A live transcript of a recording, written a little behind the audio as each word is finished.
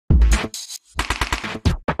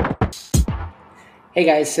Hey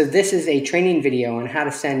guys, so this is a training video on how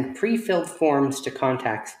to send pre-filled forms to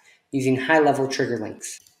contacts using high-level trigger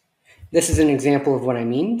links. This is an example of what I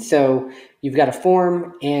mean. So you've got a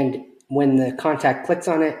form, and when the contact clicks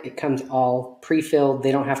on it, it comes all pre-filled.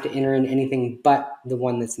 They don't have to enter in anything but the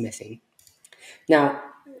one that's missing. Now,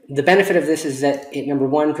 the benefit of this is that it, number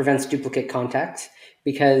one, prevents duplicate contacts,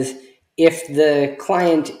 because if the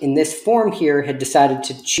client in this form here had decided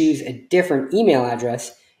to choose a different email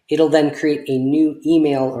address, it'll then create a new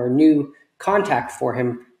email or new contact for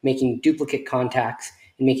him, making duplicate contacts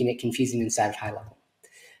and making it confusing inside of high level.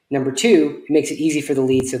 Number two, it makes it easy for the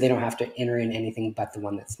lead so they don't have to enter in anything but the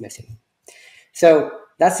one that's missing. So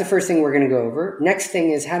that's the first thing we're going to go over. Next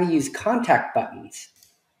thing is how to use contact buttons.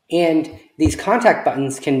 And these contact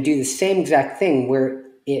buttons can do the same exact thing where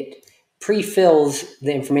it pre-fills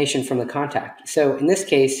the information from the contact. So in this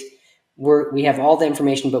case, we have all the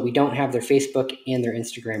information, but we don't have their Facebook and their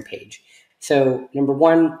Instagram page. So number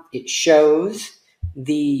one, it shows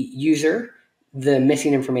the user the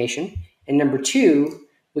missing information. And number two,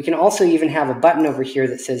 we can also even have a button over here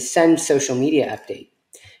that says send social media update.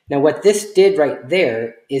 Now what this did right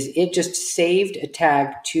there is it just saved a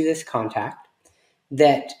tag to this contact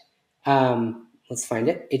that, let's find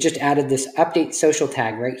it. It just added this update social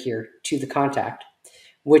tag right here to the contact,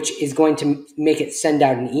 which is going to make it send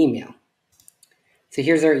out an email. So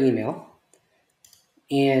here's our email,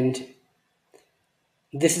 and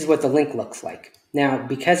this is what the link looks like. Now,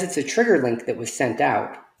 because it's a trigger link that was sent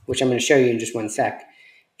out, which I'm going to show you in just one sec,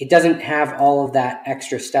 it doesn't have all of that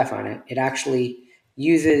extra stuff on it. It actually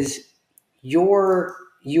uses your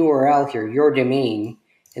URL here, your domain,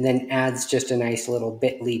 and then adds just a nice little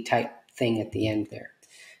bit.ly type thing at the end there.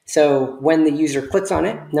 So when the user clicks on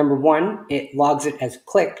it, number one, it logs it as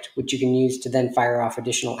clicked, which you can use to then fire off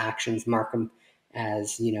additional actions, mark them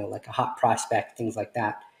as, like a hot prospect, things like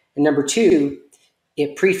that. And number two,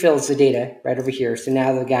 it pre-fills the data right over here. So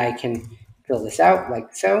now the guy can fill this out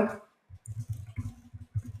like so.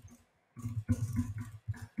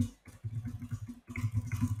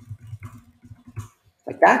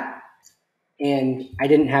 Like that. And I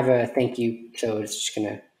didn't have a thank you, so it's just going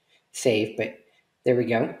to save, but there we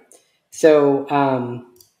go. So, all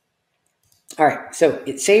right, so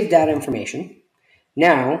it saved that information.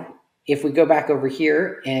 Now, if we go back over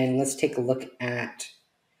here and let's take a look at,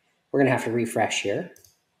 we're going to have to refresh here.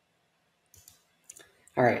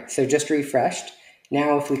 All right, so just refreshed.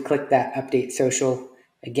 Now, if we click that update social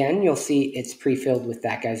again, you'll see it's pre-filled with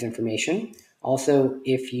that guy's information. Also,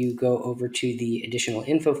 if you go over to the additional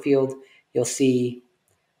info field, you'll see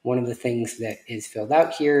one of the things that is filled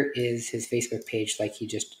out here is his Facebook page, like he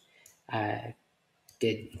just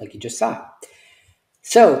did, like you just saw.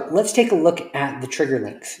 So let's take a look at the trigger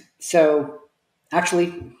links. So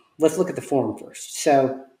actually, let's look at the form first.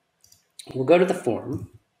 So we'll go to the form.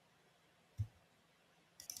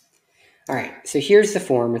 All right, so here's the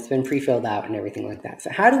form. It's been pre-filled out and everything like that. So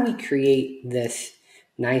how do we create this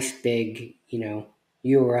nice big,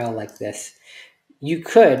 URL like this? You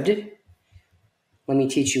could, let me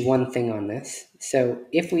teach you one thing on this. So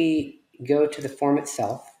if we go to the form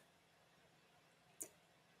itself,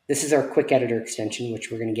 this is our quick editor extension,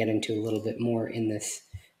 which we're going to get into a little bit more in this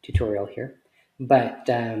tutorial here. But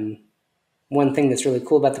one thing that's really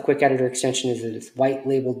cool about the quick editor extension is that it's white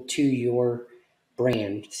labeled to your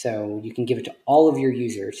brand. So you can give it to all of your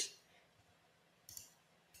users.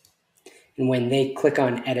 And when they click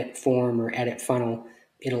on edit form or edit funnel,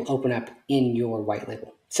 it'll open up in your white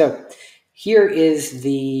label. So here is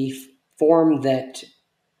the form that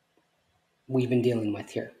we've been dealing with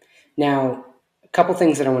here. Now, a couple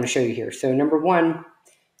things that I want to show you here. So number one,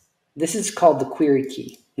 this is called the query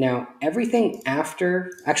key. Now, everything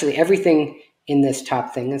everything in this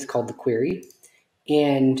top thing is called the query.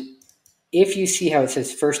 And if you see how it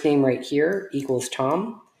says first name right here equals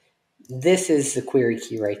Tom, this is the query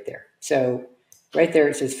key right there. So right there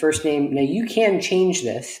it says first name. Now you can change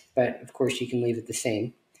this, but of course you can leave it the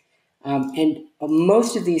same. And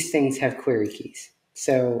most of these things have query keys.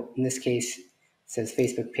 So in this case, it says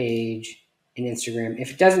Facebook page and Instagram. If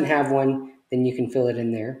it doesn't have one, then you can fill it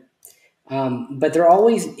in there. But there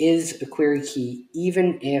always is a query key,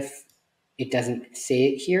 even if it doesn't say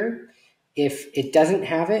it here. If it doesn't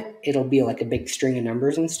have it, it'll be like a big string of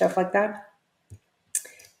numbers and stuff like that.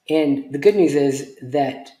 And the good news is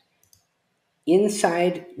that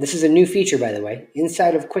inside, this is a new feature, by the way,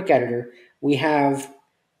 inside of Quick Editor, we have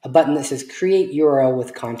a button that says create URL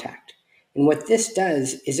with contact. And what this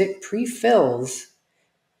does is it pre-fills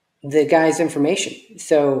the guy's information.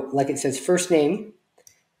 So like it says first name,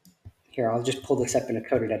 Here, I'll just pull this up in a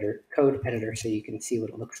code editor so you can see what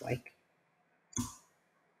it looks like.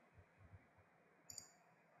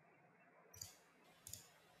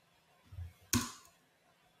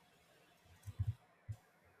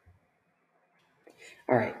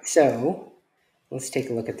 All right, so let's take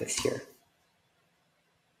a look at this here.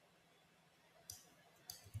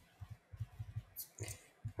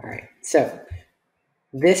 All right, so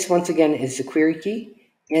this once again is the query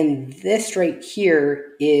key, and this right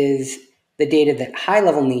here is the data that high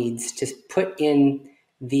level needs to put in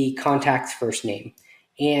the contact's first name.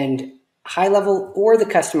 And high level or the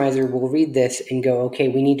customizer will read this and go, okay,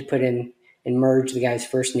 we need to put in and merge the guy's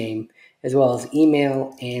first name as well as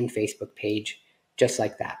email and Facebook page, just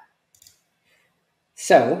like that.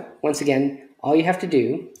 So once again, all you have to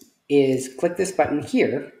do is click this button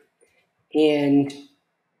here and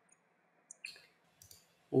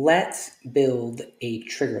let's build a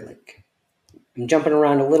trigger link. I'm jumping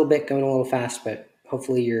around a little bit, going a little fast, but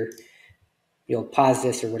hopefully you'll pause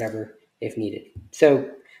this or whatever if needed. So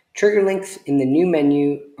trigger links in the new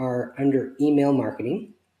menu are under email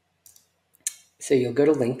marketing. So you'll go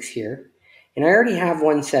to links here, and I already have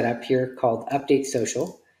one set up here called Update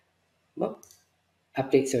Social. Well,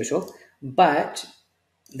 Update Social, but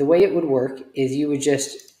the way it would work is you would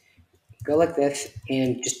just go like this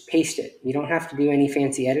and just paste it. You don't have to do any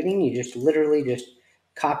fancy editing. You just literally just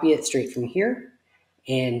copy it straight from here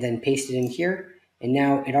and then paste it in here. And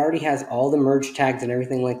now it already has all the merge tags and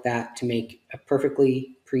everything like that to make a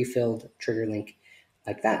perfectly pre-filled trigger link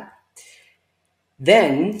like that.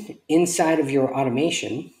 Then inside of your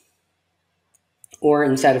automation or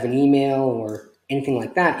inside of an email or anything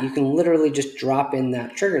like that, you can literally just drop in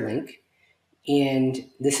that trigger link. And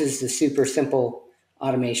this is the super simple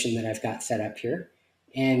automation that I've got set up here.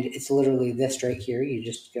 And it's literally this right here. You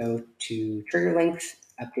just go to trigger links,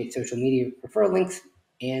 update social media referral links,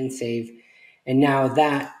 and save. And now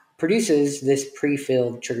that produces this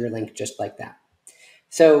pre-filled trigger link just like that.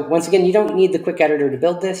 So once again, you don't need the quick editor to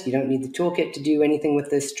build this. You don't need the toolkit to do anything with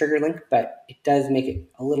this trigger link, but it does make it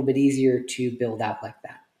a little bit easier to build out like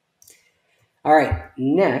that. All right,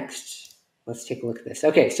 next, let's take a look at this.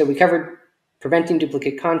 Okay, so we covered preventing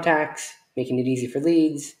duplicate contacts, making it easy for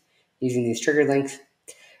leads, using these trigger links.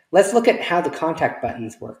 Let's look at how the contact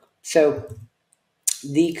buttons work. So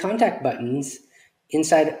the contact buttons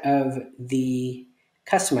inside of the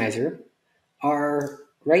customizer are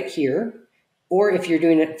right here, or if you're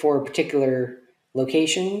doing it for a particular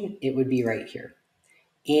location, it would be right here.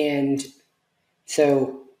 And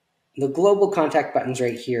so the global contact buttons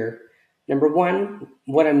right here, number one,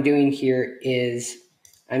 what I'm doing here is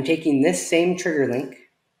I'm taking this same trigger link,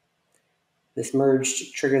 this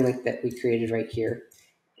merged trigger link that we created right here,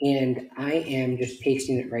 and I am just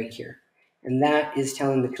pasting it right here. And that is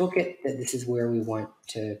telling the toolkit that this is where we want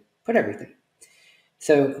to put everything.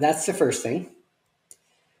 So that's the first thing.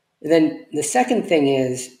 And then the second thing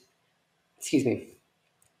is,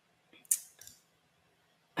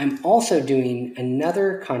 I'm also doing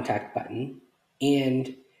another contact button,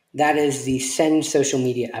 and that is the send social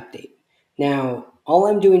media update. Now, all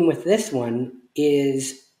I'm doing with this one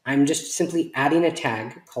is I'm just simply adding a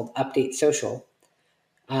tag called update social,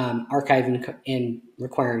 archiving and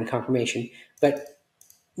requiring confirmation. But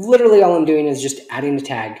literally all I'm doing is just adding a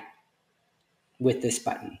tag with this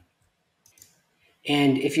button.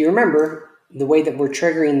 And if you remember, the way that we're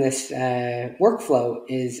triggering this workflow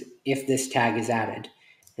is if this tag is added.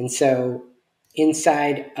 And so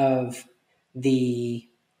inside of the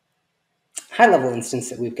high-level instance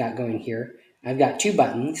that we've got going here, I've got two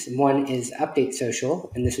buttons. One is Update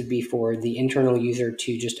Social, and this would be for the internal user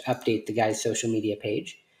to just update the guy's social media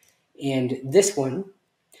page. And this one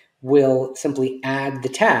will simply add the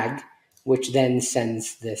tag, which then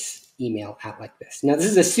sends this email out like this. Now, this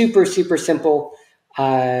is a super, super simple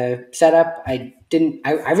setup. I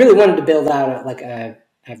really wanted to build out a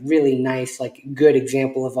really nice, good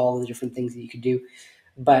example of all the different things that you could do.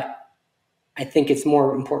 But I think it's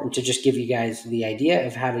more important to just give you guys the idea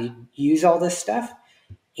of how to use all this stuff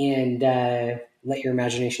and let your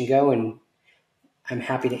imagination go. And I'm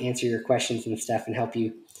happy to answer your questions and stuff and help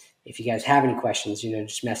you. If you guys have any questions,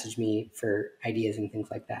 just message me for ideas and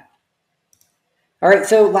things like that. All right,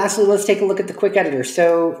 so lastly, let's take a look at the quick editor.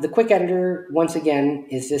 So the quick editor, once again,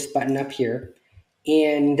 is this button up here.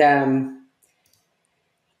 And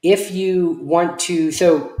if you want to,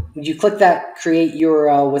 so you click that create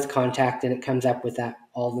URL with contact and it comes up with that,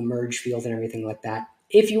 all the merge fields and everything like that.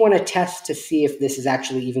 If you want to test to see if this is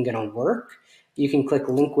actually even going to work, you can click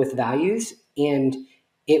link with values and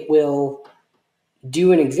it will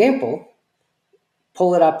do an example,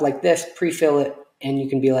 pull it up like this, pre-fill it and you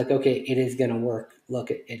can be like, okay, it is going to work.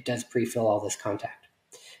 Look, it does pre-fill all this contact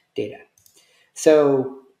data.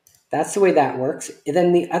 So that's the way that works. And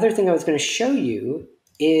then the other thing I was going to show you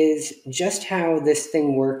is just how this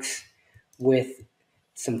thing works with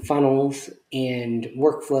some funnels and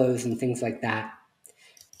workflows and things like that.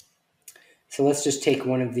 So let's just take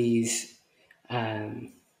one of these.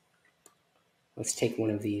 Let's take one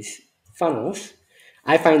of these funnels.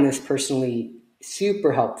 I find this personally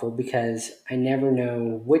super helpful because I never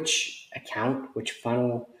know which account, which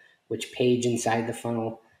funnel, which page inside the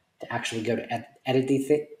funnel to actually go to edit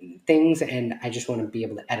these things, and I just want to be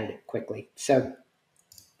able to edit it quickly. So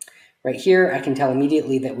right here, I can tell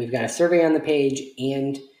immediately that we've got a survey on the page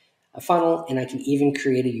and a funnel, and I can even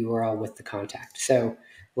create a URL with the contact. So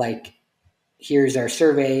like, here's our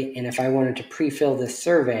survey, and if I wanted to pre-fill this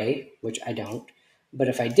survey, which I don't, but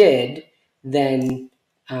if I did, then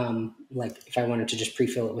like if I wanted to just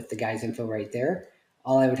pre-fill it with the guy's info right there,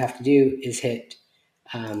 all I would have to do is hit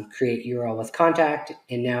create URL with contact,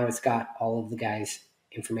 and now it's got all of the guy's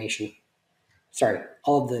information. Sorry,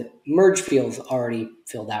 all of the merge fields already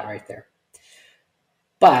filled out right there.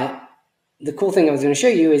 But the cool thing I was going to show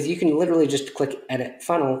you is you can literally just click edit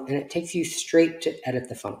funnel, and it takes you straight to edit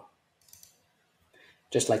the funnel.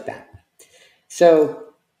 Just like that. So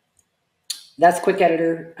that's Quick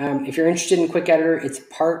Editor. If you're interested in Quick Editor, it's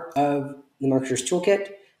part of the Marketer's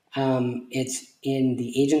Toolkit. It's in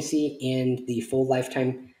the agency and the full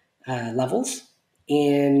lifetime levels.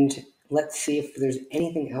 And let's see if there's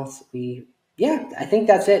anything else yeah, I think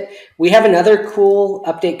that's it. We have another cool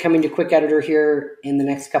update coming to Quick Editor here in the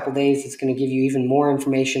next couple days. It's going to give you even more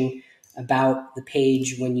information about the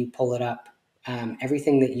page when you pull it up.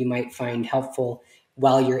 Everything that you might find helpful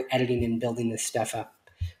while you're editing and building this stuff up.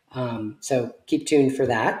 So keep tuned for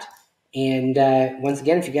that. And once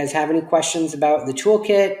again, if you guys have any questions about the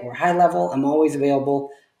toolkit or high level, I'm always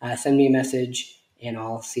available. Send me a message and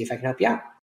I'll see if I can help you out.